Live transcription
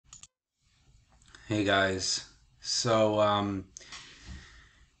Hey guys.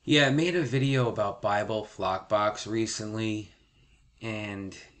 Yeah, I made a video about Bible Flockbox recently,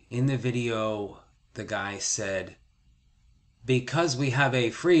 and in the video, the guy said, because we have a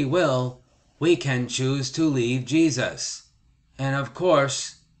free will, we can choose to leave Jesus. And of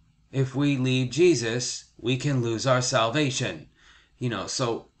course, if we leave Jesus, we can lose our salvation.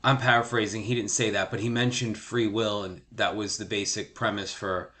 So I'm paraphrasing, he didn't say that, but he mentioned free will, and that was the basic premise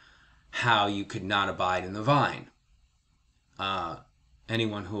for how you could not abide in the vine. uh,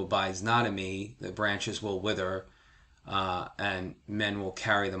 Anyone who abides not in me, the branches will wither, and men will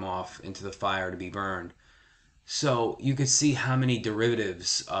carry them off into the fire to be burned. So you could see how many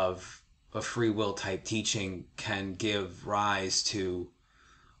derivatives of a free will type teaching can give rise to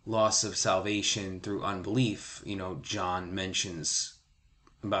loss of salvation through unbelief. John mentions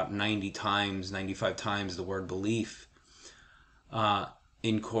about 90 times, 95 times the word belief uh,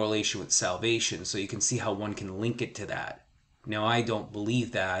 in correlation with salvation. So you can see how one can link it to that. Now, I don't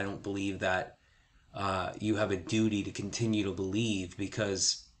believe that. I don't believe that you have a duty to continue to believe,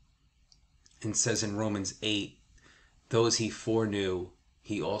 because it says in Romans 8, those he foreknew,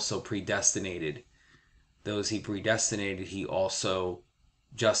 he also predestinated. Those he predestinated, he also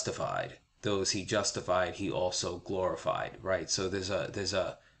justified. Those he justified, he also glorified, right? So there's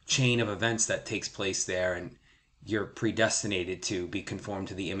a chain of events that takes place there, and you're predestinated to be conformed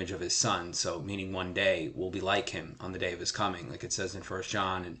to the image of his son. So meaning one day we'll be like him on the day of his coming, like it says in First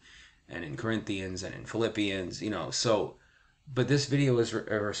John and in Corinthians and in Philippians. So, but this video is a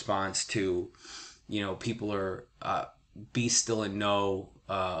response to, people are be still and know,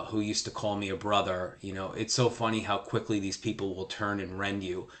 who used to call me a brother. It's so funny how quickly these people will turn and rend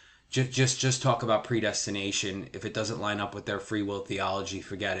you. Just talk about predestination. If it doesn't line up with their free will theology,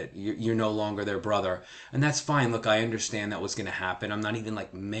 forget it. You're no longer their brother, and that's fine. Look, I understand that was going to happen. I'm not even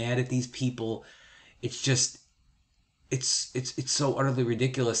like mad at these people. It's just it's so utterly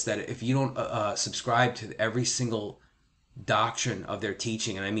ridiculous that if you don't subscribe to every single doctrine of their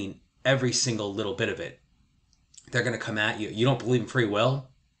teaching, and I mean every single little bit of it, they're going to come at you. You don't believe in free will?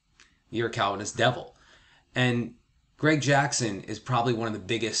 You're a Calvinist devil. And Greg Jackson is probably one of the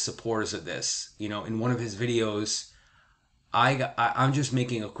biggest supporters of this. In one of his videos, I'm just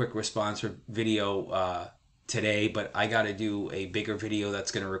making a quick response video today, but I got to do a bigger video that's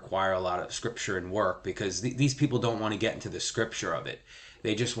going to require a lot of scripture and work, because these people don't want to get into the scripture of it.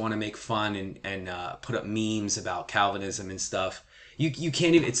 They just want to make fun and put up memes about Calvinism and stuff. You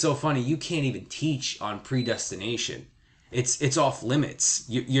can't even. It's so funny. You can't even teach on predestination. It's off limits.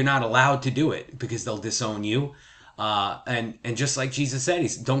 You're not allowed to do it because they'll disown you. And just like Jesus said,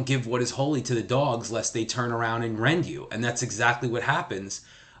 he's don't give what is holy to the dogs, lest they turn around and rend you. And that's exactly what happens.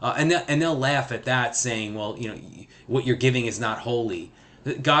 And they'll laugh at that, saying, well, what you're giving is not holy.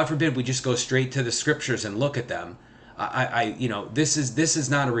 God forbid we just go straight to the scriptures and look at them. This is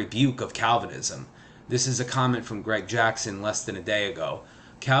not a rebuke of Calvinism. This is a comment from Greg Jackson less than a day ago.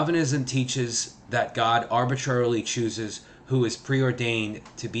 Calvinism teaches that God arbitrarily chooses who is preordained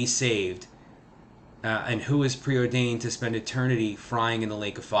to be saved, and who is preordained to spend eternity frying in the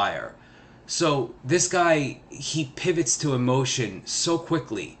lake of fire. So this guy, he pivots to emotion so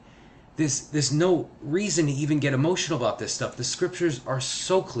quickly. There's no reason to even get emotional about this stuff. The scriptures are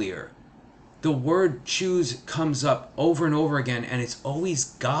so clear. The word choose comes up over and over again, and it's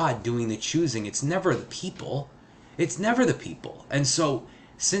always God doing the choosing. It's never the people. It's never the people. And so,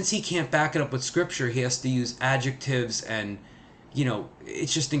 since he can't back it up with scripture, he has to use adjectives, and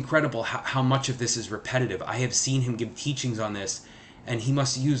it's just incredible how much of this is repetitive. I have seen him give teachings on this, and he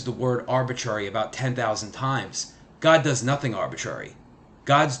must use the word arbitrary about 10,000 times. God does nothing arbitrary.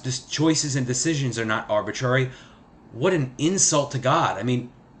 God's choices and decisions are not arbitrary. What an insult to God. I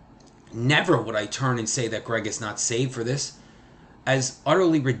mean, never would I turn and say that Greg is not saved for this. As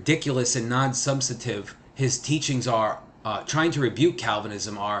utterly ridiculous and non-substantive his teachings are, trying to rebuke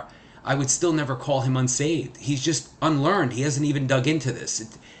Calvinism are, I would still never call him unsaved. He's just unlearned. He hasn't even dug into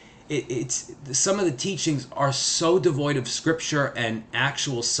this. It's some of the teachings are so devoid of scripture and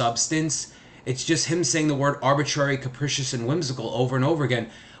actual substance. It's just him saying the word arbitrary, capricious, and whimsical over and over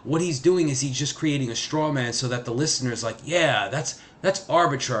again. What he's doing is he's just creating a straw man so that the listener's like, yeah, that's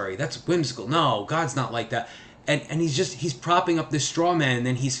arbitrary, that's whimsical. No, God's not like that. And he's propping up this straw man, and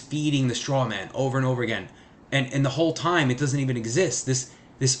then he's feeding the straw man over and over again. And the whole time it doesn't even exist.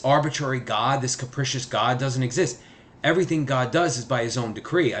 This arbitrary God, this capricious God doesn't exist. Everything God does is by his own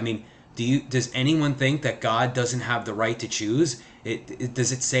decree. I mean, does anyone think that God doesn't have the right to choose?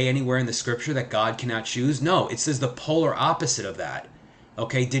 Does it say anywhere in the scripture that God cannot choose? No, it says the polar opposite of that.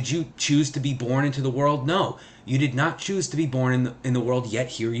 Okay, did you choose to be born into the world? No, you did not choose to be born in the world, yet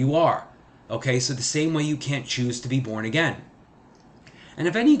here you are. Okay, so the same way you can't choose to be born again. And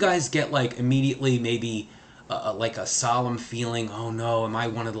if any of you guys get like immediately maybe like a solemn feeling, oh no, am I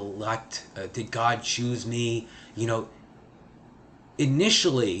one of the elect? Did God choose me? You know,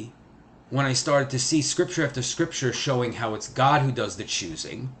 initially, when I started to see scripture after scripture showing how it's God who does the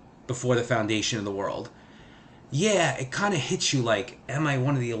choosing before the foundation of the world, yeah, it kind of hits you like, am I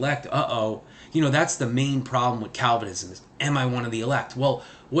one of the elect? Uh-oh. You know, that's the main problem with Calvinism is, am I one of the elect? Well,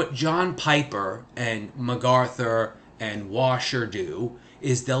 what John Piper and MacArthur and Washer do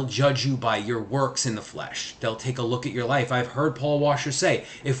is they'll judge you by your works in the flesh. They'll take a look at your life. I've heard Paul Washer say,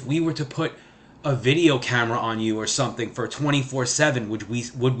 if we were to put a video camera on you or something for 24/7,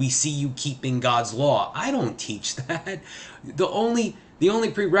 would we see you keeping God's law? I don't teach that. The only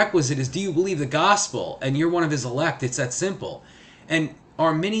prerequisite is, do you believe the gospel? And you're one of his elect. It's that simple. And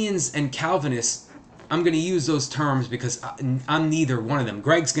Arminians and Calvinists, I'm going to use those terms because I'm neither one of them.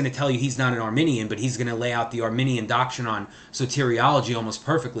 Greg's going to tell you he's not an Arminian, but he's going to lay out the Arminian doctrine on soteriology almost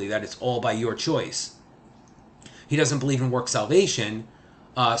perfectly, that it's all by your choice. He doesn't believe in work salvation,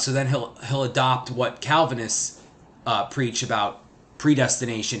 so then he'll adopt what Calvinists preach about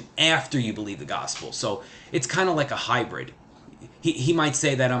predestination after you believe the gospel. So it's kind of like a hybrid. He might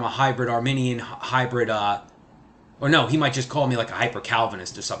say that I'm a hybrid Arminian, hybrid, or no, he might just call me like a hyper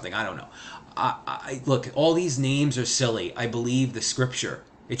Calvinist or something. I don't know. Look, all these names are silly. I believe the scripture.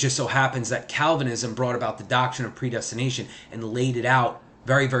 It just so happens that Calvinism brought about the doctrine of predestination and laid it out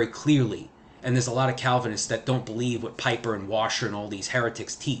very, very clearly. And there's a lot of Calvinists that don't believe what Piper and Washer and all these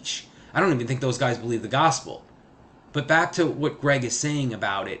heretics teach. I don't even think those guys believe the gospel. But back to what Greg is saying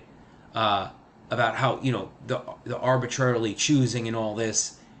about it, about how, you know, the arbitrarily choosing and all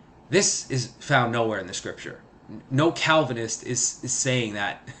this. This is found nowhere in the scripture. No Calvinist is saying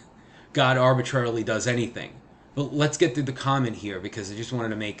that God arbitrarily does anything. But let's get through the comment here because I just wanted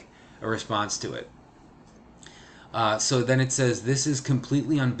to make a response to it. So then it says, this is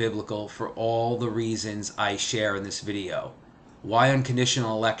completely unbiblical for all the reasons I share in this video. Why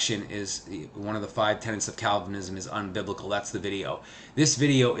unconditional election is one of the 5 tenets of Calvinism is unbiblical. That's the video. This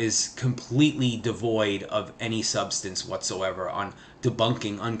video is completely devoid of any substance whatsoever on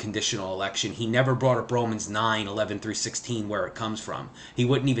debunking unconditional election. He never brought up Romans 9:11 through 16 where it comes from. He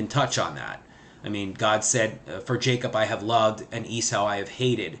wouldn't even touch on that. I mean, God said, for Jacob I have loved and Esau I have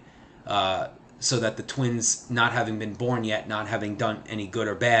hated. So that the twins, not having been born yet, not having done any good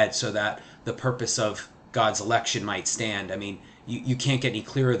or bad, so that the purpose of God's election might stand. I mean, you can't get any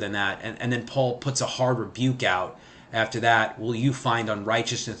clearer than that. And then Paul puts a hard rebuke out after that. Will you find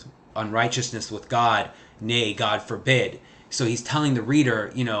unrighteousness with God? Nay, God forbid. So he's telling the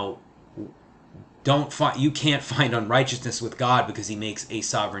reader, you know, you can't find unrighteousness with God because he makes a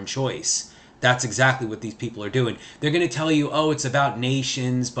sovereign choice. That's exactly what these people are doing. They're going to tell you, oh, it's about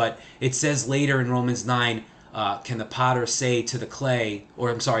nations, but it says later in Romans 9, can the potter say to the clay, or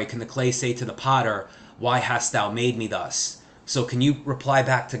I'm sorry, can the clay say to the potter, why hast thou made me thus? So can you reply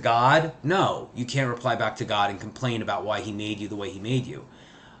back to God? No, you can't reply back to God and complain about why he made you the way he made you.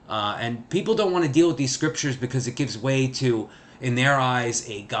 And people don't want to deal with these scriptures because it gives way to, in their eyes,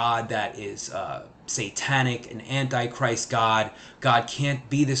 a God that is satanic, an antichrist God. God can't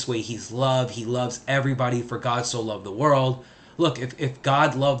be this way. He's love. He loves everybody, for God so loved the world. Look, if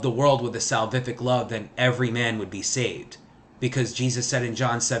God loved the world with a salvific love, then every man would be saved. Because Jesus said in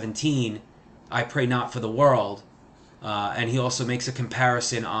John 17, I pray not for the world. And he also makes a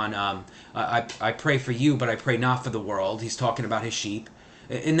comparison on, I pray for you, but I pray not for the world. He's talking about his sheep.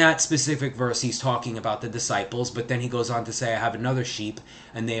 In that specific verse, he's talking about the disciples, but then he goes on to say, I have another sheep,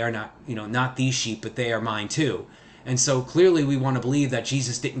 and they are not, not these sheep, but they are mine too. And so clearly we want to believe that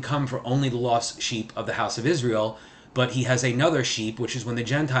Jesus didn't come for only the lost sheep of the house of Israel, but he has another sheep, which is when the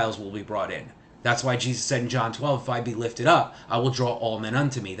Gentiles will be brought in. That's why Jesus said in John 12, if I be lifted up, I will draw all men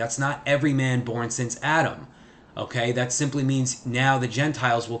unto me. That's not every man born since Adam. Okay, that simply means now the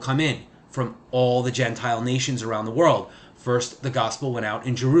Gentiles will come in from all the Gentile nations around the world. First, the gospel went out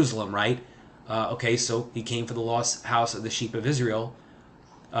in Jerusalem, right? Okay, so he came for the lost house of the sheep of Israel,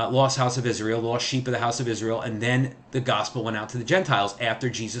 lost house of Israel, lost sheep of the house of Israel, and then the gospel went out to the Gentiles after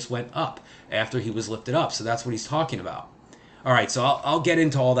Jesus went up, after he was lifted up. So that's what he's talking about. All right, so I'll get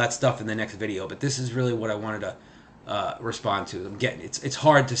into all that stuff in the next video, but this is really what I wanted to respond to. It's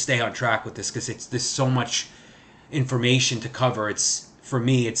hard to stay on track with this because there's so much information to cover. For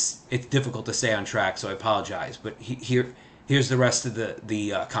me, it's difficult to stay on track, so I apologize. But here's the rest of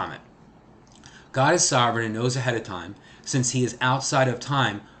the comment. God is sovereign and knows ahead of time, since he is outside of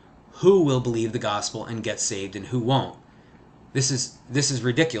time, who will believe the gospel and get saved and who won't. This is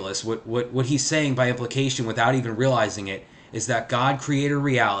ridiculous. What he's saying by implication, without even realizing it, is that God created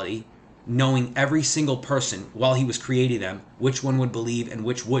reality, knowing every single person while he was creating them, which one would believe and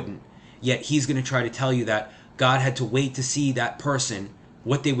which wouldn't. Yet he's going to try to tell you that God had to wait to see that person,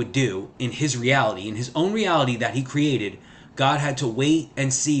 what they would do in his reality, in his own reality that he created. God had to wait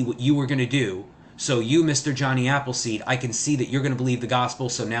and see what you were going to do. So you, Mr. Johnny Appleseed, I can see that you're going to believe the gospel,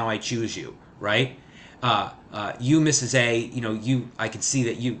 so now I choose you, right? You, Mrs. A, I can see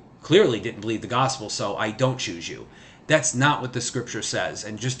that you clearly didn't believe the gospel, so I don't choose you. That's not what the scripture says.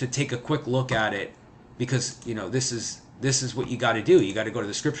 And just to take a quick look at it, because this is what you got to do. You got to go to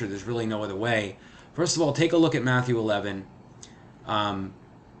the scripture. There's really no other way. First of all, take a look at Matthew 11,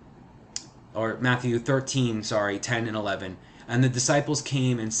 or Matthew 13, 10 and 11. And the disciples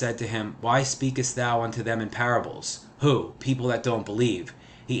came and said to him, Why speakest thou unto them in parables? Who? People that don't believe.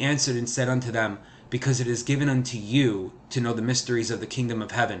 He answered and said unto them, Because it is given unto you to know the mysteries of the kingdom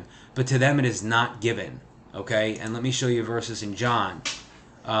of heaven, but to them it is not given. Okay, and let me show you verses in John.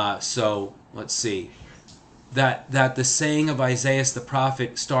 So let's see. That the saying of Isaiah the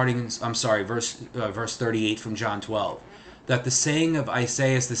prophet, verse 38 from John 12. That the saying of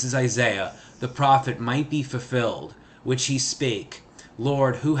Isaiah, this is Isaiah, the prophet, might be fulfilled, which he spake,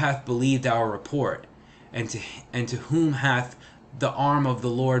 Lord, who hath believed our report? And to whom hath the arm of the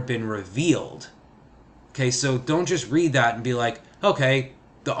Lord been revealed? Okay, so don't just read that and be like, okay,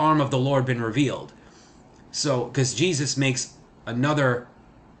 the arm of the Lord been revealed. So, because Jesus makes another,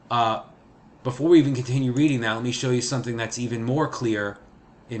 before we even continue reading that, let me show you something that's even more clear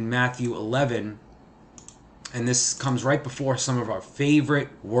in Matthew 11. And this comes right before some of our favorite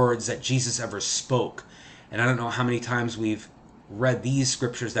words that Jesus ever spoke. And I don't know how many times we've read these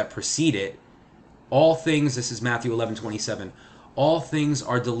scriptures that precede it. All things, this is Matthew 11:27. All things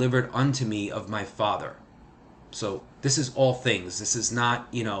are delivered unto me of my Father. So this is all things. This is not,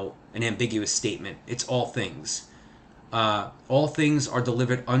 an ambiguous statement. It's all things. All things are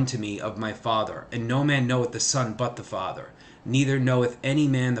delivered unto me of my Father. And no man knoweth the Son but the Father. Neither knoweth any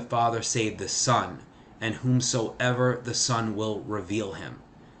man the Father save the Son, and whomsoever the Son will reveal him.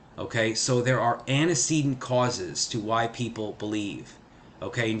 Okay, so there are antecedent causes to why people believe.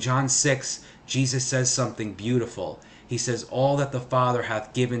 Okay, in John 6, Jesus says something beautiful. He says, All that the Father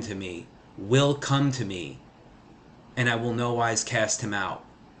hath given to me will come to me, and I will no wise cast him out.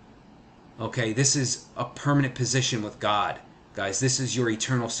 Okay, this is a permanent position with God. Guys, this is your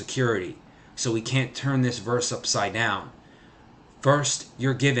eternal security. So we can't turn this verse upside down. First,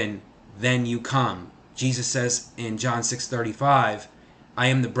 you're given, then you come. Jesus says in John 6:35, I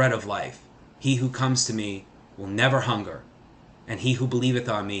am the bread of life. He who comes to me will never hunger, and he who believeth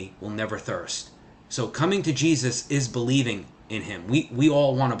on me will never thirst. So coming to Jesus is believing in him. We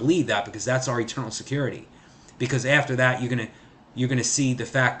all want to believe that because that's our eternal security. Because after that, you're gonna see the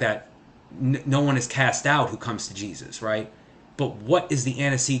fact that no one is cast out who comes to Jesus, right? But what is the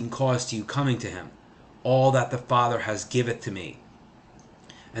antecedent cause to you coming to him? All that the Father has giveth to me.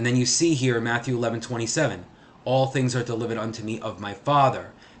 And then you see here in Matthew 11:27, all things are delivered unto me of my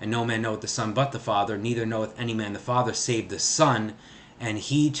Father, and no man knoweth the Son but the Father, neither knoweth any man the Father save the Son, and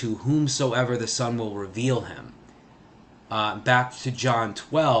he to whomsoever the Son will reveal him. Back to John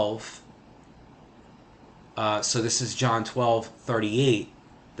 12, so this is John 12:38,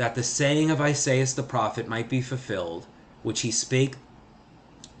 that the saying of Isaiah the prophet might be fulfilled, which he spake,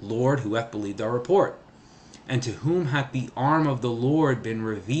 Lord, who hath believed our report? And to whom hath the arm of the Lord been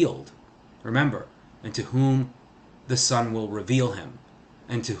revealed? Remember, and to whom the Son will reveal him,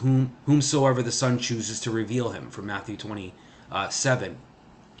 and to whomsoever the Son chooses to reveal him, from Matthew 27,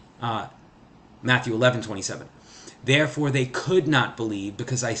 Matthew 11:27. Therefore they could not believe,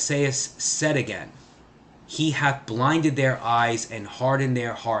 because Isaiah said again, He hath blinded their eyes and hardened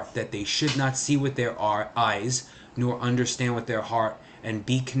their heart, that they should not see with their eyes, nor understand with their heart, and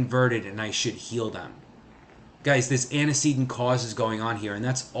be converted, and I should heal them. Guys, this antecedent cause is going on here, and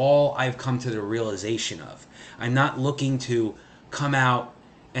that's all I've come to the realization of. I'm not looking to come out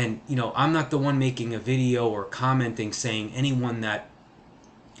and, I'm not the one making a video or commenting saying anyone that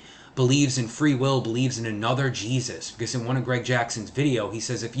believes in free will believes in another Jesus. Because in one of Greg Jackson's video, he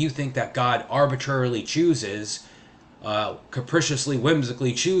says, if you think that God arbitrarily chooses, capriciously,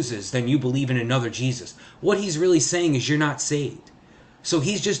 whimsically chooses, then you believe in another Jesus. What he's really saying is you're not saved. So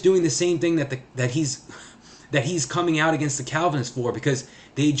he's just doing the same thing that he's coming out against the Calvinists for, because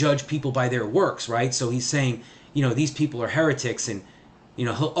they judge people by their works, right? So he's saying, these people are heretics, and,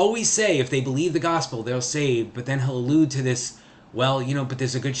 he'll always say if they believe the gospel, they're saved, but then he'll allude to this, but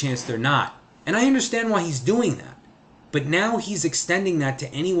there's a good chance they're not. And I understand why he's doing that. But now he's extending that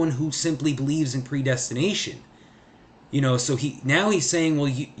to anyone who simply believes in predestination. So he's saying,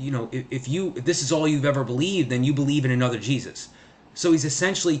 if this is all you've ever believed, then you believe in another Jesus. So he's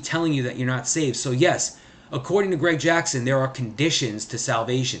essentially telling you that you're not saved. So yes, according to Greg Jackson, there are conditions to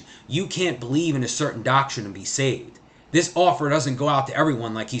salvation. You can't believe in a certain doctrine and be saved. This offer doesn't go out to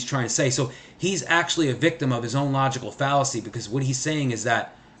everyone like he's trying to say. So he's actually a victim of his own logical fallacy, because what he's saying is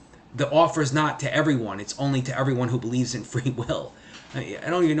that the offer is not to everyone. It's only to everyone who believes in free will. I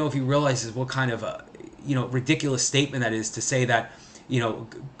don't even know if he realizes what kind of a ridiculous statement that is, to say that,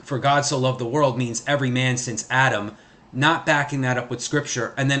 for God so loved the world means every man since Adam, not backing that up with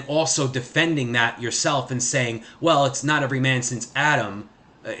scripture, and then also defending that yourself and saying, well, it's not every man since Adam,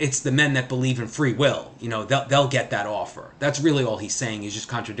 it's the men that believe in free will. They'll get that offer. That's really all he's saying. He's just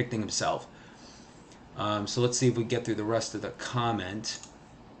contradicting himself. So let's see if we get through the rest of the comment.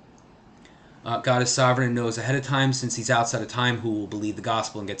 God is sovereign and knows ahead of time, since he's outside of time, who will believe the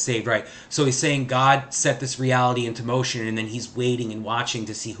gospel and get saved. Right. So he's saying God set this reality into motion, and then he's waiting and watching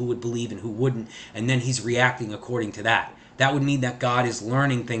to see who would believe and who wouldn't, and then he's reacting according to that. That would mean that God is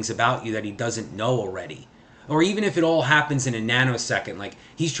learning things about you that he doesn't know already. Or even if it all happens in a nanosecond, like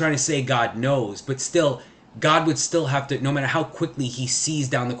he's trying to say God knows, but still, God would still have to, no matter how quickly he sees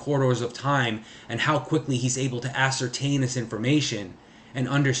down the corridors of time and how quickly he's able to ascertain this information and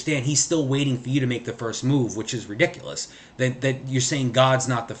understand, he's still waiting for you to make the first move, which is ridiculous. That you're saying God's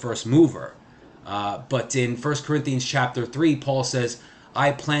not the first mover. But in 1 Corinthians chapter 3, Paul says,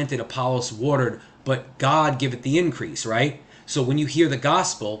 I planted, Apollos watered, but God giveth the increase, right? So when you hear the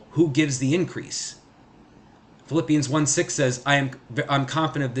gospel, who gives the increase? Philippians 1:6 says, I'm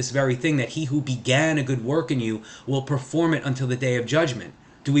confident of this very thing, that he who began a good work in you will perform it until the day of judgment.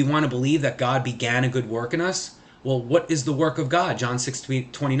 Do we want to believe that God began a good work in us? Well, what is the work of God? John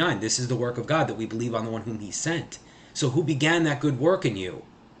 6:29. This is the work of God, that we believe on the one whom he sent. So who began that good work in you?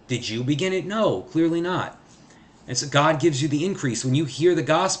 Did you begin it? No, clearly not. And so God gives you the increase. When you hear the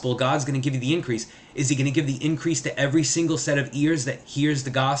gospel, God's going to give you the increase. Is he going to give the increase to every single set of ears that hears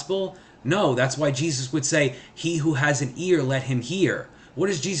the gospel? No, that's why Jesus would say, he who has an ear, let him hear. What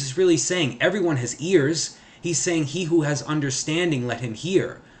is Jesus really saying? Everyone has ears. He's saying, he who has understanding, let him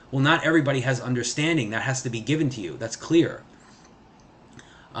hear. Well, not everybody has understanding. That has to be given to you. That's clear.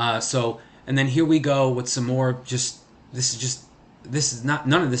 And then here we go with some more, none of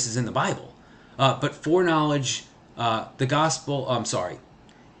this is in the Bible. But foreknowledge, the gospel,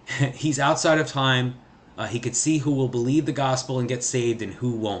 he's outside of time. He could see who will believe the gospel and get saved and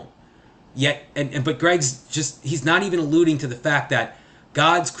who won't. But he's not even alluding to the fact that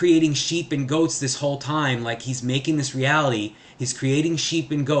God's creating sheep and goats this whole time. Like he's making this reality. He's creating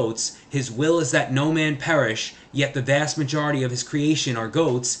sheep and goats. His will is that no man perish, yet the vast majority of his creation are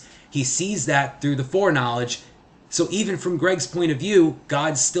goats. He sees that through the foreknowledge. So even from Greg's point of view,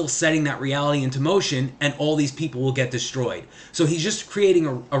 God's still setting that reality into motion, and all these people will get destroyed. So he's just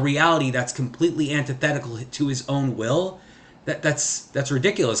creating a reality that's completely antithetical to his own will. That's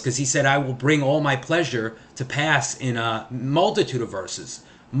ridiculous, because he said, I will bring all my pleasure to pass in a multitude of verses.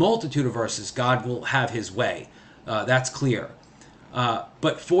 Multitude of verses, God will have his way. That's clear.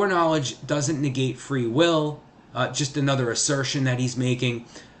 But foreknowledge doesn't negate free will. Just another assertion that he's making.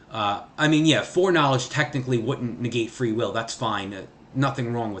 Foreknowledge technically wouldn't negate free will. That's fine.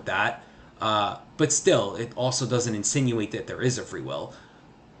 Nothing wrong with that. But still, it also doesn't insinuate that there is a free will.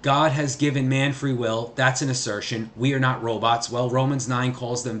 God has given man free will. That's an assertion. We are not robots. Well, Romans 9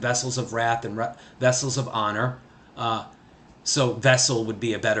 calls them vessels of wrath and vessels of honor. So vessel would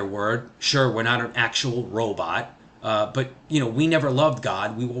be a better word. Sure, we're not an actual robot. But we never loved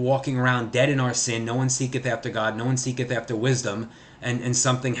God. We were walking around dead in our sin. No one seeketh after God. No one seeketh after wisdom. And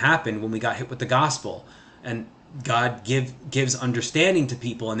something happened when we got hit with the gospel. And God gives understanding to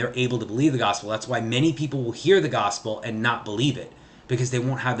people, and they're able to believe the gospel. That's why many people will hear the gospel and not believe it, because they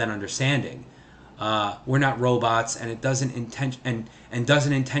won't have that understanding. We're not robots, and it doesn't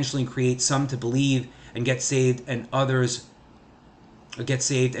intentionally create some to believe and get saved, and others get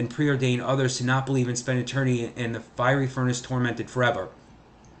saved, and preordain others to not believe and spend eternity in the fiery furnace, tormented forever.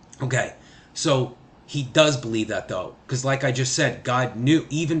 Okay, so he does believe that, though, because like I just said, God knew,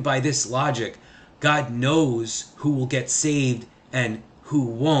 even by this logic, God knows who will get saved and who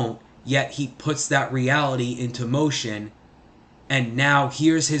won't, yet he puts that reality into motion. And now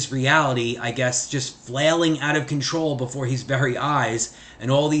here's his reality, I guess, just flailing out of control before his very eyes. And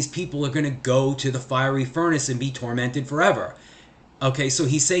all these people are going to go to the fiery furnace and be tormented forever. Okay, so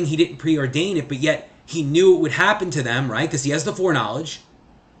he's saying he didn't preordain it, but yet he knew it would happen to them, right? Because he has the foreknowledge.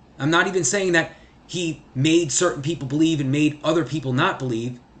 I'm not even saying that he made certain people believe and made other people not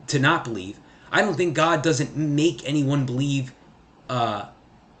believe. I don't think God doesn't make anyone believe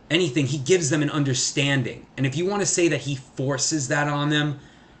anything. He gives them an understanding. And if you want to say that he forces that on them,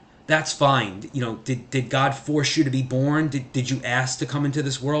 that's fine. You know, did God force you to be born? Did you ask to come into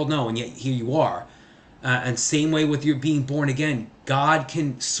this world? No, and yet here you are. And same way with your being born again, God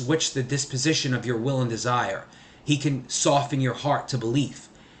can switch the disposition of your will and desire. He can soften your heart to belief.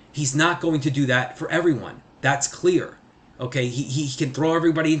 He's not going to do that for everyone. That's clear. Okay, he can throw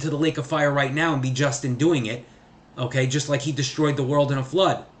everybody into the lake of fire right now and be just in doing it. Okay, just like he destroyed the world in a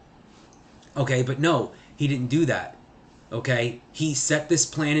flood. Okay, but no, he didn't do that. Okay, he set this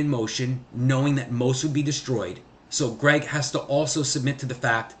plan in motion knowing that most would be destroyed. So Greg has to also submit to the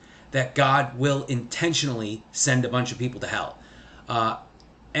fact that God will intentionally send a bunch of people to hell.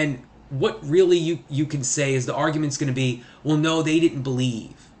 And what really you can say is the argument's going to be, well, no, they didn't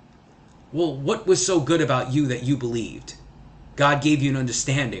believe. Well, what was so good about you that you believed? God gave you an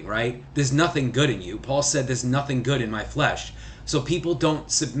understanding, right? There's nothing good in you. Paul said there's nothing good in my flesh. So people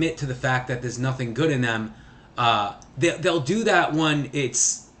don't submit to the fact that there's nothing good in them. They'll do that when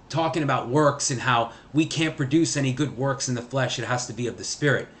it's talking about works and how we can't produce any good works in the flesh. It has to be of the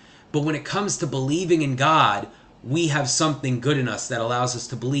Spirit. But when it comes to believing in God, we have something good in us that allows us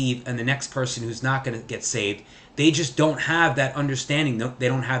to believe, and the next person who's not going to get saved, they just don't have that understanding. They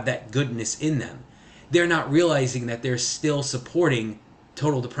don't have that goodness in them. They're not realizing that they're still supporting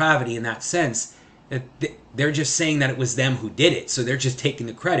total depravity in that sense. That they're just saying that it was them who did it, so they're just taking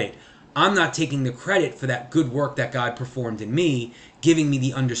the credit. I'm not taking the credit for that good work that God performed in me, giving me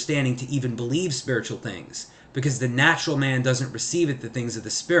the understanding to even believe spiritual things. Because the natural man doesn't receive it, the things of the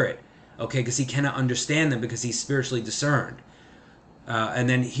Spirit. Okay, because he cannot understand them because he's spiritually discerned. And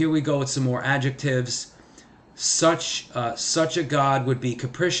then here we go with some more adjectives. Such a God would be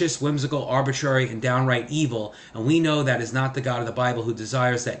capricious, whimsical, arbitrary, and downright evil. And we know that is not the God of the Bible, who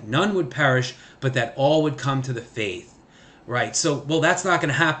desires that none would perish, but that all would come to the faith. Right, so, well, that's not going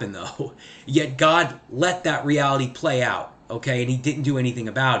to happen, though. Yet God let that reality play out, okay, and he didn't do anything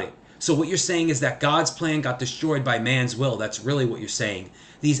about it. So what you're saying is that God's plan got destroyed by man's will. That's really what you're saying.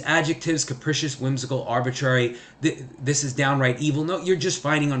 These adjectives, capricious, whimsical, arbitrary, this is downright evil. No, you're just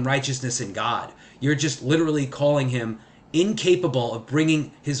finding unrighteousness in God. You're just literally calling him incapable of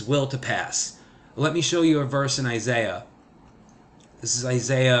bringing his will to pass. Let me show you a verse in Isaiah. This is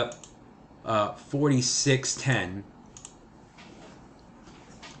Isaiah 46:10.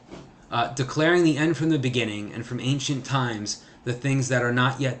 Declaring the end from the beginning and from ancient times, the things that are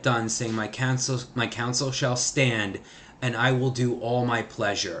not yet done, saying, my counsel shall stand, and I will do all my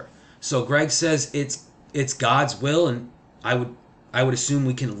pleasure. So Greg says it's God's will, and I would assume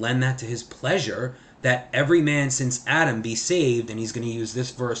we can lend that to his pleasure, that every man since Adam be saved, and he's going to use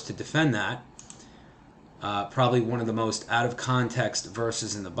this verse to defend that. Probably one of the most out of context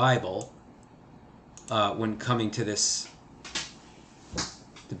verses in the Bible when coming to this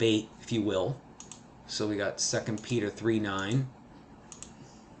debate, if you will. So we got 2 Peter 3:9.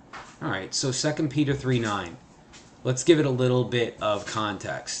 All right, so 2 Peter 3:9. Let's give it a little bit of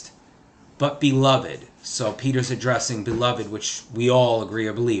context. But beloved, so Peter's addressing beloved, which we all agree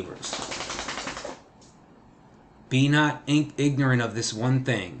are believers. Be not ignorant of this one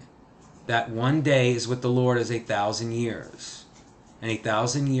thing, that one day is with the Lord as 1,000 years, and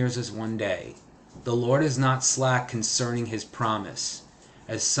 1,000 years is one day. The Lord is not slack concerning his promise,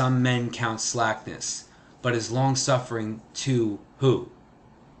 as some men count slackness, but is long-suffering to who?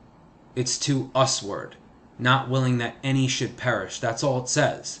 It's to usward, not willing that any should perish. That's all it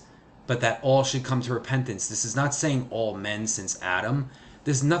says. But that all should come to repentance. This is not saying all men since Adam.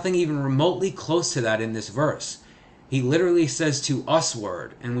 There's nothing even remotely close to that in this verse. He literally says to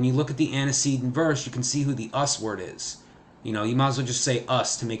usward. And when you look at the antecedent verse, you can see who the usward is. You know, you might as well just say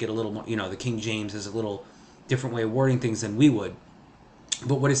us to make it a little more, you know, the King James has a little different way of wording things than we would.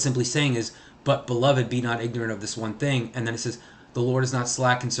 But what it's simply saying is, but beloved, be not ignorant of this one thing. And then it says, the Lord is not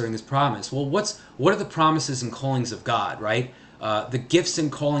slack concerning his promise. Well, what are the promises and callings of God, right? The gifts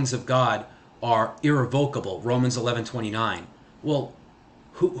and callings of God are irrevocable. Romans 11:29. Well,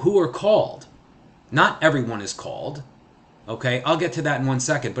 who are called? Not everyone is called. Okay, I'll get to that in 1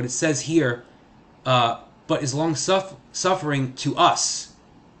 second. But it says here, but is long-suffering to us,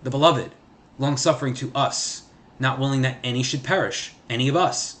 the beloved. Long-suffering to us, not willing that any should perish, any of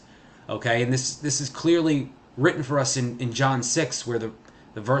us. Okay, and this is clearly written for us in John 6, where the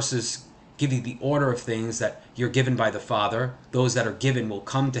verses give you the order of things, that you're given by the Father. Those that are given will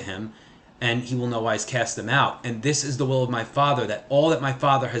come to him, and he will no wise cast them out. And this is the will of my Father, that all that my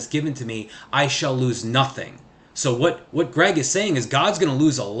Father has given to me, I shall lose nothing. So what Greg is saying is God's going to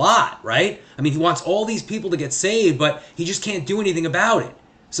lose a lot, right? I mean, he wants all these people to get saved, but he just can't do anything about it.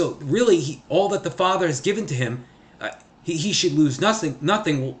 So really, all that the Father has given to him, he should lose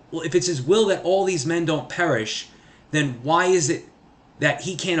nothing. Well, if it's his will that all these men don't perish, then why is it that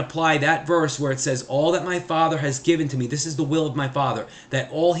he can't apply that verse where it says, all that my Father has given to me, this is the will of my Father,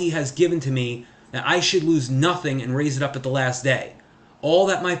 that all he has given to me, that I should lose nothing and raise it up at the last day. All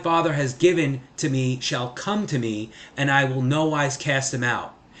that my Father has given to me shall come to me, and I will no wise cast him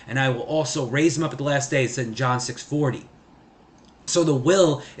out. And I will also raise him up at the last day, it said in John 6:40. So the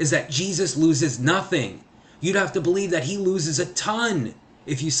will is that Jesus loses nothing. You'd have to believe that he loses a ton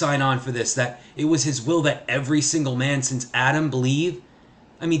if you sign on for this, that it was his will that every single man since Adam believe.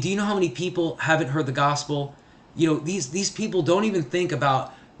 I mean, do you know how many people haven't heard the gospel? You know, these people don't even think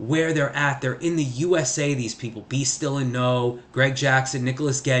about where they're at. They're in the USA, these people. Be Still and Know, Greg Jackson,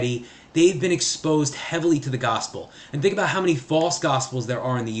 Nicholas Getty. They've been exposed heavily to the gospel. And think about how many false gospels there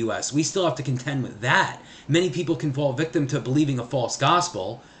are in the US. We still have to contend with that. Many people can fall victim to believing a false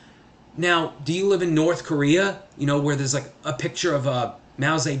gospel. Now, do you live in North Korea, you know, where there's like a picture of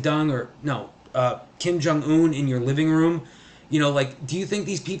Mao Zedong or, no, Kim Jong-un in your living room? You know, like, do you think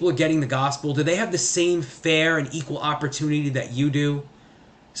these people are getting the gospel? Do they have the same fair and equal opportunity that you do?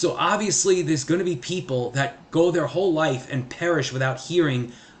 So obviously there's going to be people that go their whole life and perish without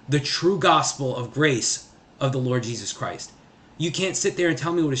hearing the true gospel of grace of the Lord Jesus Christ. You can't sit there and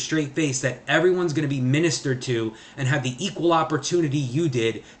tell me with a straight face that everyone's going to be ministered to and have the equal opportunity you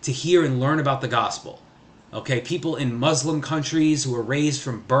did to hear and learn about the gospel. Okay, people in Muslim countries who were raised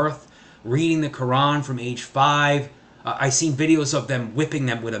from birth, reading the Quran from age 5. I've seen videos of them whipping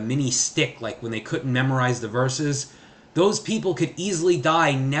them with a mini stick, like when they couldn't memorize the verses. Those people could easily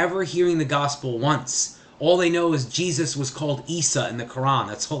die never hearing the gospel once. All they know is Jesus was called Isa in the Quran.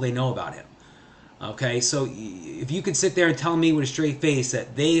 That's all they know about him. Okay, so if you could sit there and tell me with a straight face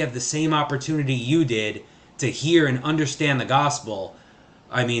that they have the same opportunity you did to hear and understand the gospel,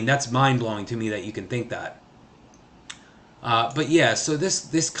 I mean, that's mind-blowing to me that you can think that. But yeah, so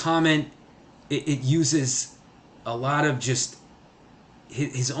this comment, it uses a lot of just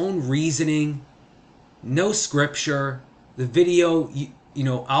his own reasoning, no scripture. The video, you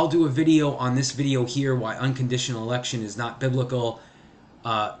know, I'll do a video on this video here, why unconditional election is not biblical.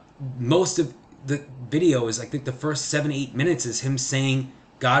 Most of the video is, I think the first 7-8 minutes is him saying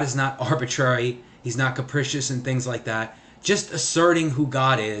God is not arbitrary, he's not capricious and things like that. Just asserting who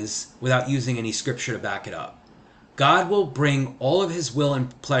God is without using any scripture to back it up. God will bring all of his will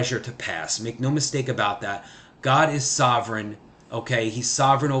and pleasure to pass. Make no mistake about that. God is sovereign, okay? He's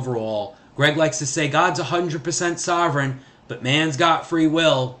sovereign over all. Greg likes to say God's 100% sovereign, but man's got free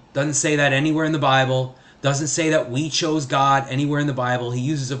will. Doesn't say that anywhere in the Bible. Doesn't say that we chose God anywhere in the Bible. He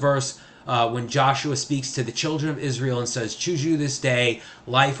uses a verse when Joshua speaks to the children of Israel and says, choose you this day,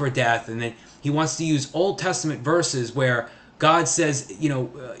 life or death. And then he wants to use Old Testament verses where God says, you know,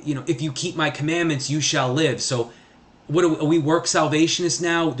 if you keep my commandments, you shall live. So what are we work salvationists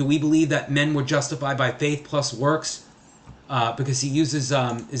now? Do we believe that men were justified by faith plus works? Because he uses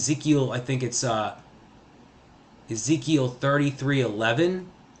Ezekiel, I think it's Ezekiel 33:11.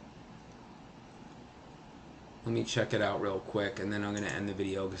 Let me check it out real quick, and then I'm going to end the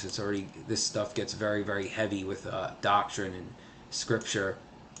video because it's already, this stuff gets very, very heavy with doctrine and scripture.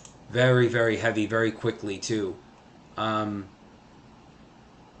 Very, very heavy, very quickly too. Hit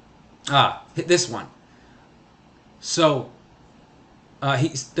this one. So,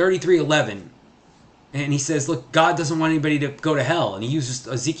 he's 33:11, and he says, look, God doesn't want anybody to go to hell, and he uses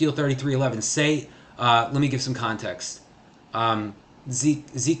Ezekiel 33:11. Say, let me give some context.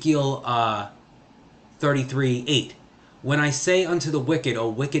 Ezekiel 33:8. When I say unto the wicked, O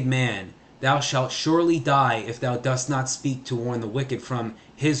wicked man, thou shalt surely die if thou dost not speak to warn the wicked from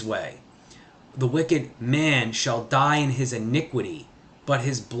his way. The wicked man shall die in his iniquity, but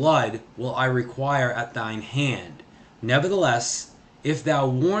his blood will I require at thine hand. Nevertheless, if thou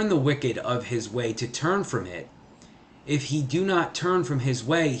warn the wicked of his way to turn from it, if he do not turn from his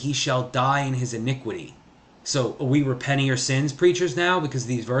way, he shall die in his iniquity. So are we repenting your sins, preachers, now because of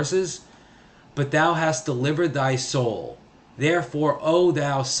these verses? But thou hast delivered thy soul. Therefore, O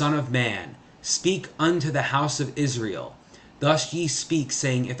thou Son of Man, speak unto the house of Israel. Thus ye speak,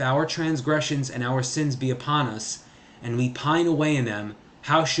 saying, if our transgressions and our sins be upon us, and we pine away in them,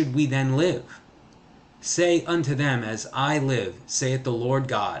 how should we then live? Say unto them, as I live, saith the Lord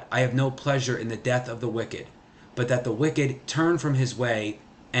God, I have no pleasure in the death of the wicked, but that the wicked turn from his way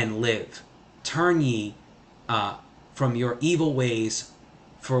and live. Turn ye from your evil ways,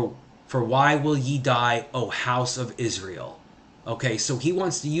 for why will ye die, O house of Israel? Okay, so he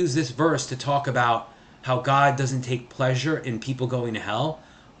wants to use this verse to talk about how God doesn't take pleasure in people going to hell.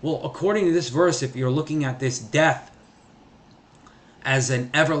 Well, according to this verse, if you're looking at this death as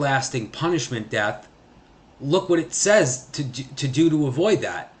an everlasting punishment death, look what it says to do to avoid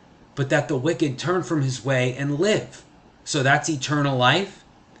that. But that the wicked turn from his way and live. So that's eternal life?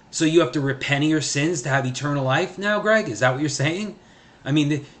 So you have to repent of your sins to have eternal life now, Greg? Is that what you're saying? I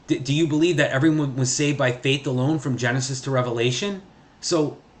mean, do you believe that everyone was saved by faith alone from Genesis to Revelation?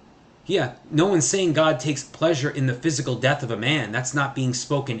 So, yeah, no one's saying God takes pleasure in the physical death of a man. That's not being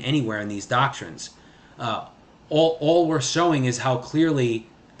spoken anywhere in these doctrines. All we're showing is how clearly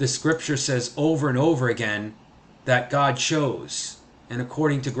the scripture says over and over again that God chose. And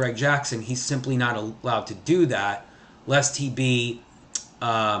according to Greg Jackson, he's simply not allowed to do that, lest he be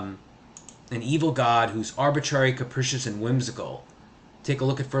an evil God who's arbitrary, capricious, and whimsical. Take a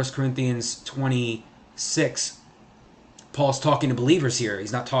look at 1 Corinthians 26. Paul's talking to believers here.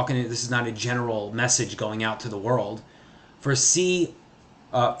 He's not talking. This is not a general message going out to the world. For ye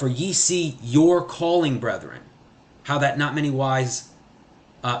see your calling, brethren, how that not many wise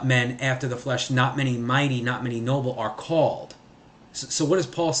men after the flesh, not many mighty, not many noble are called. So what is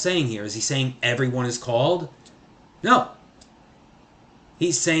Paul saying here? Is he saying everyone is called? No.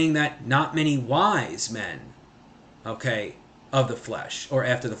 He's saying that not many wise men, okay, of the flesh or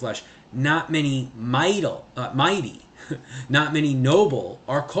after the flesh, not many mighty, not many noble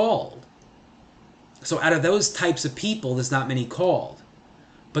are called. So out of those types of people, there's not many called.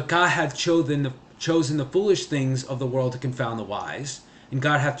 But God hath chosen the foolish things of the world to confound the wise, and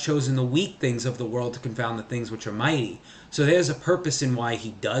God hath chosen the weak things of the world to confound the things which are mighty. So there's a purpose in why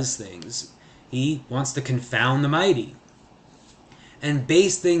he does things. He wants to confound the mighty. And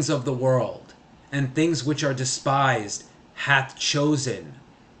base things of the world, and things which are despised, hath chosen,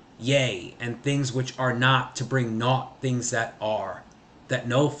 yea, and things which are not, to bring naught things that are, that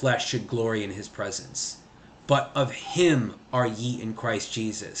no flesh should glory in his presence. But of him are ye in Christ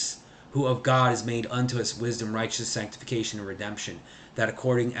Jesus, who of God is made unto us wisdom, righteousness, sanctification, and redemption, that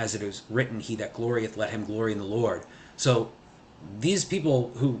according as it is written, he that glorieth, let him glory in the Lord. So these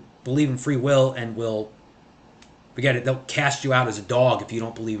people who believe in free will and will, forget it, they'll cast you out as a dog if you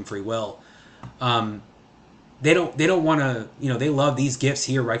don't believe in free will. They don't want to, they love these gifts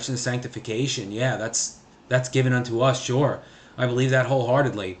here, righteousness, sanctification. Yeah, that's given unto us, sure. I believe that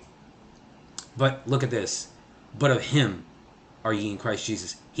wholeheartedly. But look at this. But of him are ye in Christ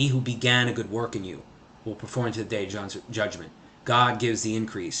Jesus. He who began a good work in you will perform to the day of judgment. God gives the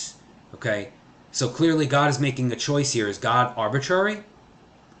increase. Okay? So clearly God is making a choice here. Is God arbitrary?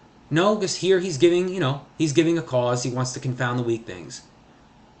 No, because here he's giving, he's giving a cause. He wants to confound the weak things.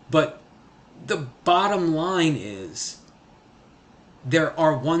 But the bottom line is there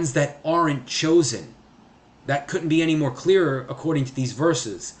are ones that aren't chosen. That couldn't be any more clearer according to these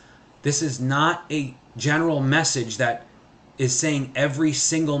verses. This is not a general message that is saying every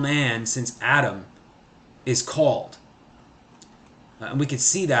single man since Adam is called. And we could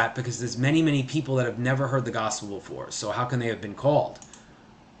see that because there's many, many people that have never heard the gospel before. So how can they have been called?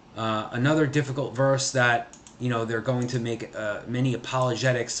 Another difficult verse that they're going to make many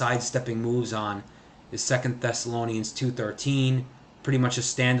apologetic sidestepping moves on is 2 Thessalonians 2:13, pretty much a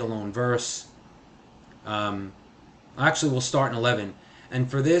standalone verse. Actually, we'll start in 11. And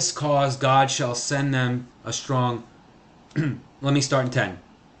for this cause God shall send them a strong... Let me start in 10.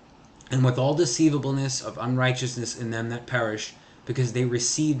 And with all deceivableness of unrighteousness in them that perish, because they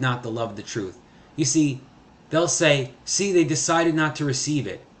receive not the love of the truth. You see, they'll say, see, they decided not to receive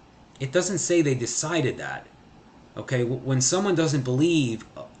it. It doesn't say they decided that. Okay, when someone doesn't believe,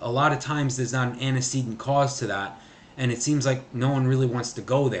 a lot of times there's not an antecedent cause to that, and it seems like no one really wants to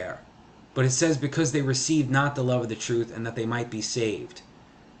go there. But it says because they received not the love of the truth and that they might be saved.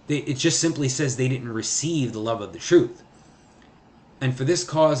 It just simply says they didn't receive the love of the truth. And for this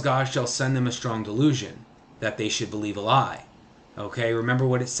cause God shall send them a strong delusion, that they should believe a lie. Okay, remember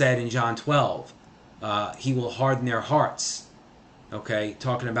what it said in John 12. He will harden their hearts. Okay,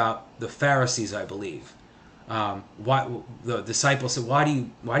 talking about the Pharisees, I believe. The disciples said, why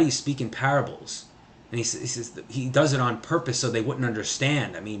do you speak in parables? And he says he does it on purpose so they wouldn't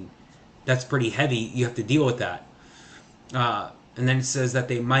understand. I mean, that's pretty heavy. You have to deal with that. And then it says that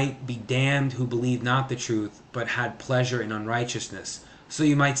they might be damned who believed not the truth, but had pleasure in unrighteousness. So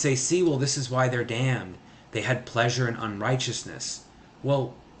you might say, see, well, this is why they're damned. They had pleasure in unrighteousness.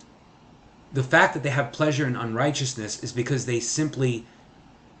 Well, the fact that they have pleasure in unrighteousness is because they simply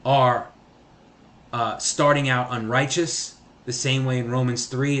are starting out unrighteous. The same way in Romans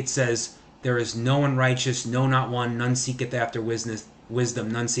 3 it says, there is no one righteous, no not one, none seeketh after wisdom,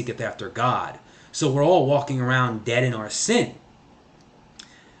 none seeketh after God. So we're all walking around dead in our sin.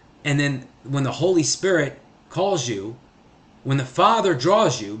 And then when the Holy Spirit calls you, when the Father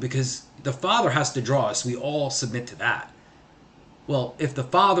draws you, because the Father has to draw us, we all submit to that. Well, if the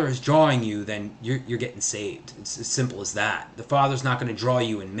Father is drawing you, then you're getting saved. It's as simple as that. The Father's not going to draw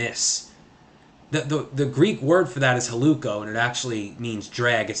you and miss. The Greek word for that is haluko, and it actually means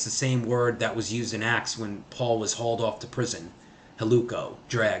drag. It's the same word that was used in Acts when Paul was hauled off to prison. Haluko,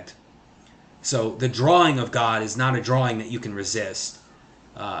 dragged. So the drawing of God is not a drawing that you can resist.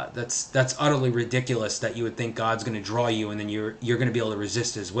 That's utterly ridiculous that you would think God's going to draw you and then you're going to be able to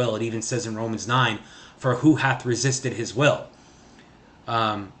resist His will. It even says in Romans 9, "For who hath resisted His will?"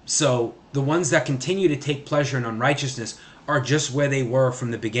 So the ones that continue to take pleasure in unrighteousness are just where they were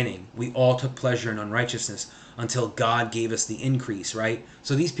from the beginning. We all took pleasure in unrighteousness until God gave us the increase, right?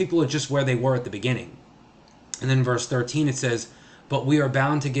 So these people are just where they were at the beginning. And then verse 13 it says, "But we are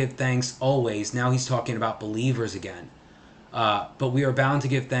bound to give thanks always." Now he's talking about believers again. "But we are bound to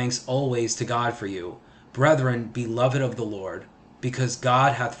give thanks always to God for you, brethren, beloved of the Lord, because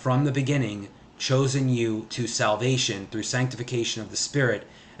God hath from the beginning chosen you to salvation through sanctification of the Spirit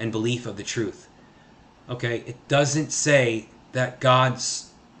and belief of the truth." Okay, it doesn't say that God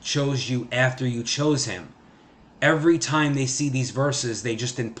chose you after you chose Him. Every time they see these verses, they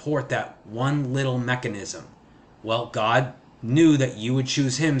just import that one little mechanism. Well, God knew that you would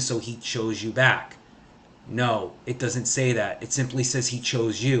choose Him, so He chose you back. No, it doesn't say that. It simply says He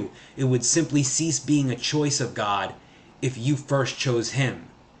chose you. It would simply cease being a choice of God if you first chose Him.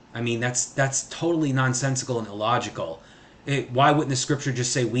 I mean, that's totally nonsensical and illogical. Why wouldn't the scripture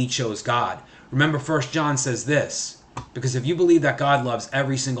just say we chose God? Remember, 1 John says this, because if you believe that God loves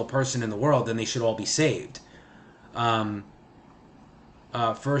every single person in the world, then they should all be saved. 1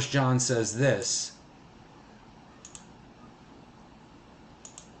 John says this,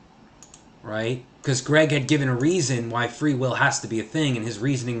 right? Because Greg had given a reason why free will has to be a thing, and his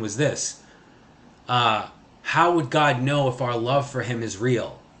reasoning was this. How would God know if our love for Him is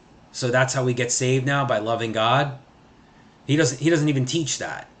real? So that's how we get saved now, by loving God? He doesn't even teach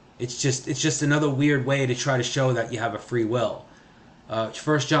that. It's just another weird way to try to show that you have a free will.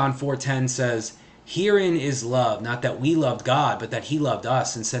 1 John 4:10 says, "Herein is love, not that we loved God, but that He loved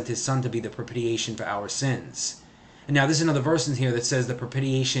us and sent His Son to be the propitiation for our sins." And now there's another verse in here that says the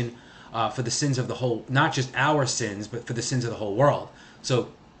propitiation for the sins of the whole, not just our sins, but for the sins of the whole world. So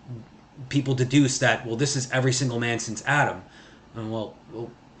people deduce that, well, this is every single man since Adam. And well,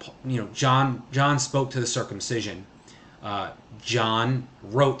 John spoke to the circumcision. John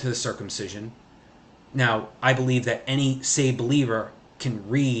wrote to the circumcision. Now, I believe that any saved believer can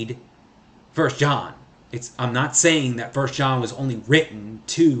read 1 John. I'm not saying that 1 John was only written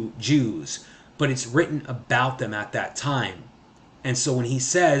to Jews, but it's written about them at that time. And so when he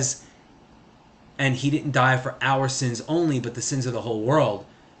says, "And He didn't die for our sins only, but the sins of the whole world,"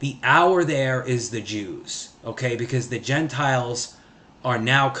 the "our" there is the Jews, okay? Because the Gentiles are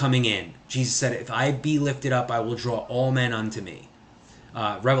now coming in. Jesus said, "If I be lifted up, I will draw all men unto me."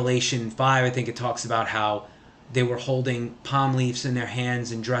 Revelation 5, I think it talks about how they were holding palm leaves in their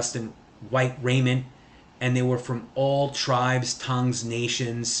hands and dressed in white raiment, and they were from all tribes, tongues,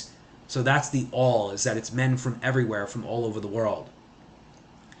 nations. So that's the all, is that it's men from everywhere, from all over the world.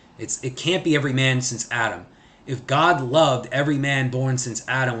 It can't be every man since Adam. If God loved every man born since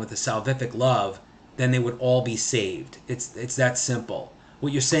Adam with a salvific love, then they would all be saved. It's that simple.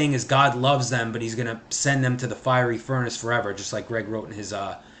 What you're saying is God loves them, but He's going to send them to the fiery furnace forever, just like Greg wrote in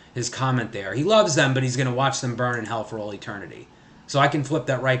his comment there. He loves them, but He's going to watch them burn in hell for all eternity. So I can flip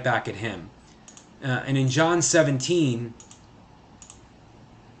that right back at Him. And in John 17,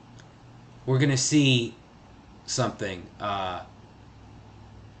 we're going to see something.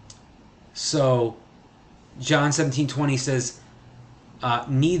 So John 17:20 says,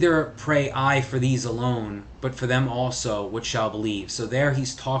 "Neither pray I for these alone, but for them also which shall believe." So there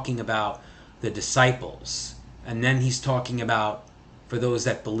he's talking about the disciples, and then he's talking about for those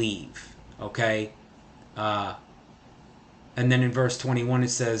that believe, okay? And then in verse 21 it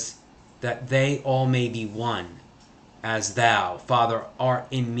says, "That they all may be one, as Thou, Father, art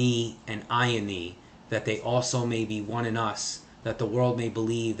in me and I in Thee, that they also may be one in us, that the world may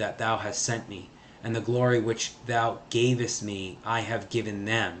believe that Thou hast sent me. And the glory which Thou gavest me, I have given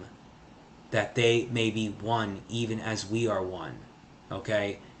them, that they may be one, even as we are one."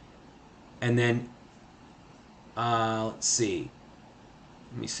 Okay? And then, let's see.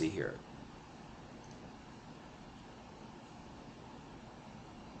 Let me see here.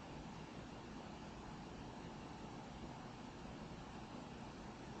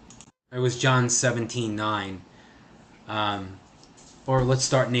 It was John 17:9. Or let's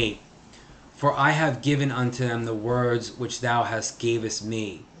start in 8. "For I have given unto them the words which Thou hast gavest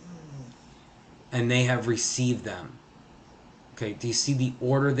me, and they have received them." Okay, do you see the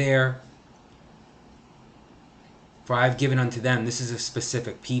order there? "For I have given unto them," this is a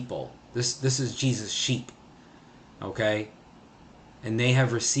specific people. This is Jesus' sheep. Okay? "And they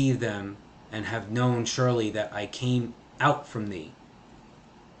have received them, and have known surely that I came out from thee,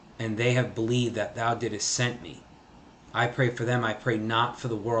 and they have believed that thou didst send me. I pray for them. I pray not for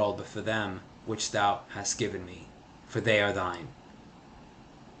the world, but for them which thou hast given me, for they are thine.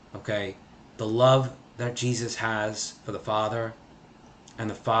 Okay? The love that Jesus has for the Father, and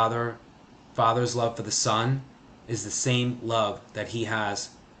the Father's love for the Son, is the same love that he has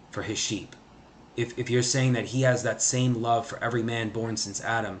for his sheep. If you're saying that he has that same love for every man born since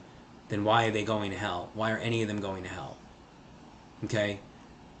Adam, then why are they going to hell? Why are any of them going to hell? Okay?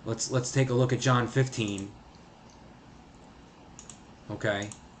 Let's take a look at John 15. Okay?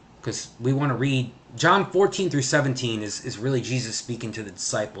 Because we want to read John 14 through 17 is really Jesus speaking to the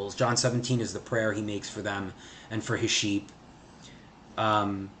disciples. John 17 is the prayer he makes for them and for his sheep.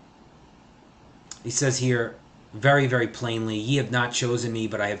 He says here very, very plainly, ye have not chosen me,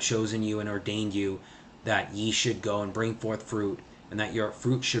 but I have chosen you and ordained you that ye should go and bring forth fruit, and that your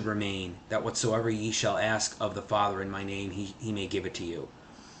fruit should remain, that whatsoever ye shall ask of the Father in my name, he may give it to you.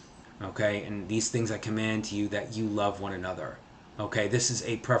 Okay, and these things I command to you, that you love one another. Okay, this is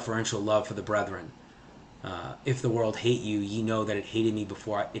a preferential love for the brethren. If the world hate you, ye know that it hated me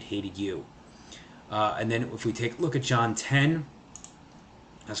before it hated you. And then if we take a look at John 10,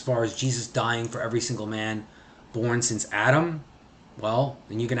 as far as Jesus dying for every single man born since Adam, well,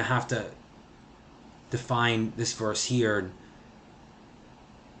 then you're going to have to define this verse here and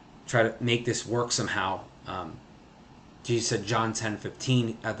try to make this work somehow. Jesus said, John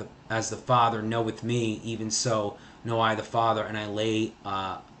 10:15, as the Father knoweth me, even so know I the Father, and I lay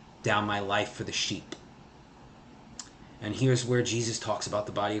down my life for the sheep. And here's where Jesus talks about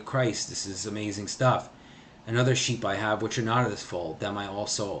the body of Christ. This is amazing stuff. Another sheep I have, which are not of this fold, them I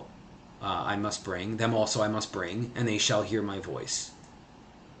also I must bring, and they shall hear my voice.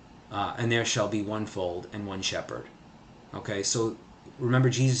 And there shall be one fold and one shepherd. Okay, so remember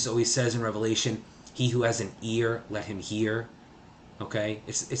Jesus always says in Revelation, he who has an ear, let him hear. Okay,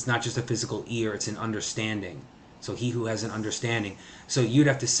 it's not just a physical ear, it's an understanding. So he who has an understanding. So you'd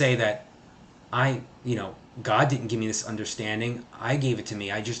have to say that God didn't give me this understanding. I gave it to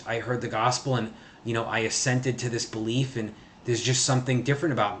me. I heard the gospel, and I assented to this belief, and there's just something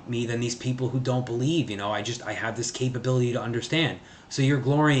different about me than these people who don't believe. I have this capability to understand. So you're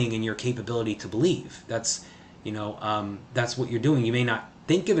glorying in your capability to believe. That's what you're doing. You may not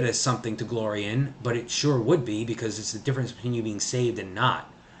think of it as something to glory in, but it sure would be, because it's the difference between you being saved and not.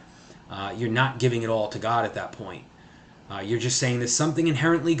 You're not giving it all to God at that point. You're just saying there's something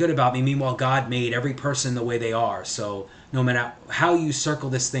inherently good about me. Meanwhile, God made every person the way they are. So no matter how you circle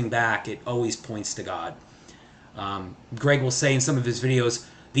this thing back, it always points to God. Greg will say in some of his videos,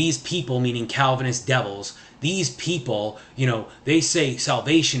 these people, meaning Calvinist devils, these people, they say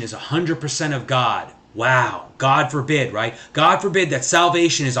salvation is 100% of God. Wow. God forbid, right? God forbid that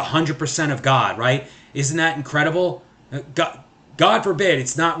salvation is 100% of God, right? Isn't that incredible? God forbid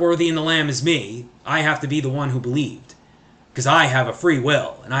it's not worthy in the Lamb is me. I have to be the one who believed. Because I have a free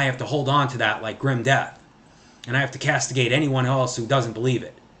will, and I have to hold on to that like grim death. And I have to castigate anyone else who doesn't believe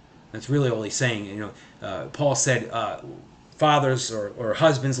it. That's really all he's saying. Paul said, fathers or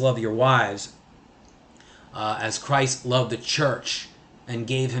husbands, love your wives as Christ loved the church and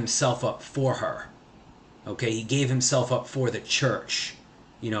gave himself up for her. Okay, he gave himself up for the church.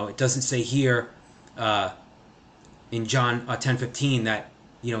 It doesn't say here in John 10:15 that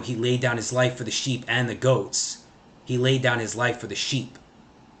he laid down his life for the sheep and the goats. He laid down his life for the sheep.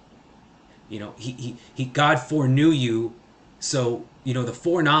 God foreknew you. So, the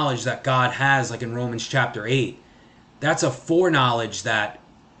foreknowledge that God has, like in Romans chapter 8, that's a foreknowledge that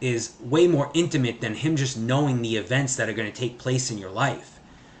is way more intimate than him just knowing the events that are going to take place in your life.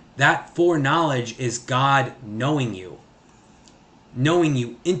 That foreknowledge is God knowing you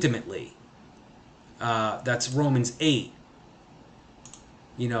intimately. That's Romans 8.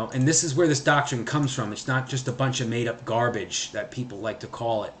 And this is where this doctrine comes from. It's not just a bunch of made-up garbage that people like to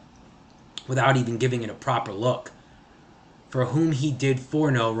call it without even giving it a proper look. For whom he did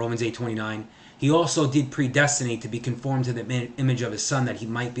foreknow, Romans 8:29, he also did predestinate to be conformed to the image of his Son, that he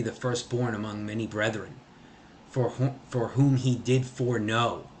might be the firstborn among many brethren. For whom he did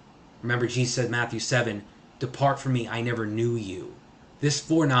foreknow. Remember, Jesus said in Matthew 7, depart from me, I never knew you. This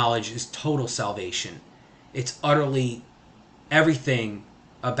foreknowledge is total salvation. It's utterly everything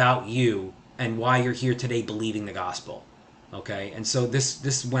about you and why you're here today believing the gospel. Okay, and so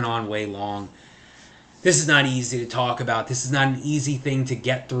this went on way long. This is not easy to talk about. This is not an easy thing to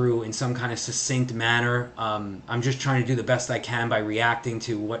get through in some kind of succinct manner. I'm just trying to do the best I can by reacting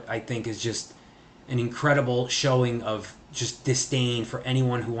to what I think is just an incredible showing of just disdain for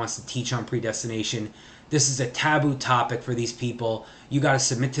anyone who wants to teach on predestination. This is a taboo topic for these people. You got to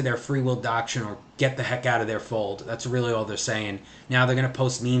submit to their free will doctrine or get the heck out of their fold. That's really all they're saying. Now they're going to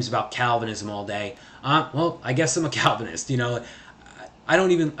post memes about Calvinism all day. Well, I guess I'm a Calvinist. You know,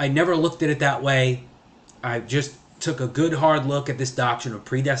 I never looked at it that way. I just took a good hard look at this doctrine of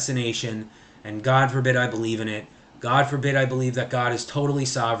predestination, and God forbid I believe in it. God forbid I believe that God is totally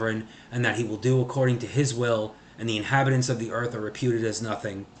sovereign and that he will do according to his will, and the inhabitants of the earth are reputed as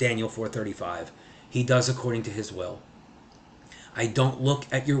nothing. Daniel 4:35. He does according to his will. I don't look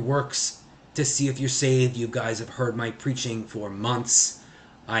at your works to see if you're saved. You guys have heard my preaching for months.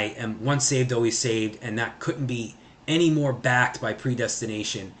 I am once saved, always saved, and that couldn't be any more backed by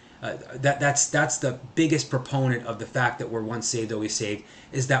predestination. That's the biggest proponent of the fact that we're once saved, always saved,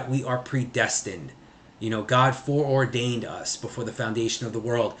 is that we are predestined. You know, God foreordained us before the foundation of the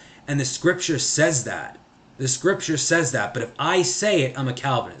world, and the Scripture says that. The Scripture says that, but if I say it, I'm a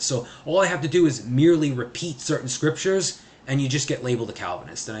Calvinist. So all I have to do is merely repeat certain scriptures, and you just get labeled a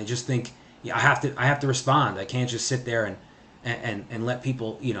Calvinist. And I just think, yeah, I have to respond. I can't just sit there and let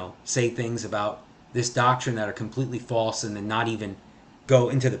people, you know, say things about this doctrine that are completely false, and then not even go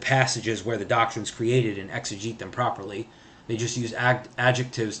into the passages where the doctrine's created and exegete them properly. They just use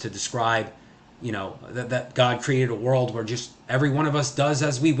adjectives to describe, you know, that God created a world where just every one of us does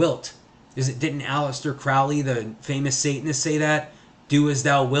as we wilt. Didn't Aleister Crowley, the famous Satanist, say that? Do as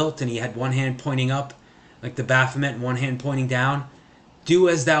thou wilt, and he had one hand pointing up, like the Baphomet, and one hand pointing down. Do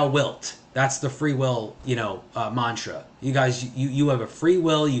as thou wilt. That's the free will, you know, mantra. You guys, you have a free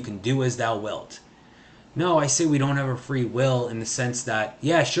will. You can do as thou wilt. No, I say we don't have a free will in the sense that,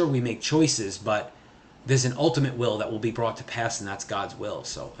 yeah, sure, we make choices, but there's an ultimate will that will be brought to pass, and that's God's will.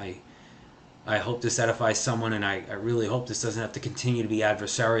 So I hope this edifies someone, and I really hope this doesn't have to continue to be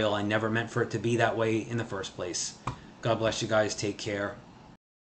adversarial. I never meant for it to be that way in the first place. God bless you guys. Take care.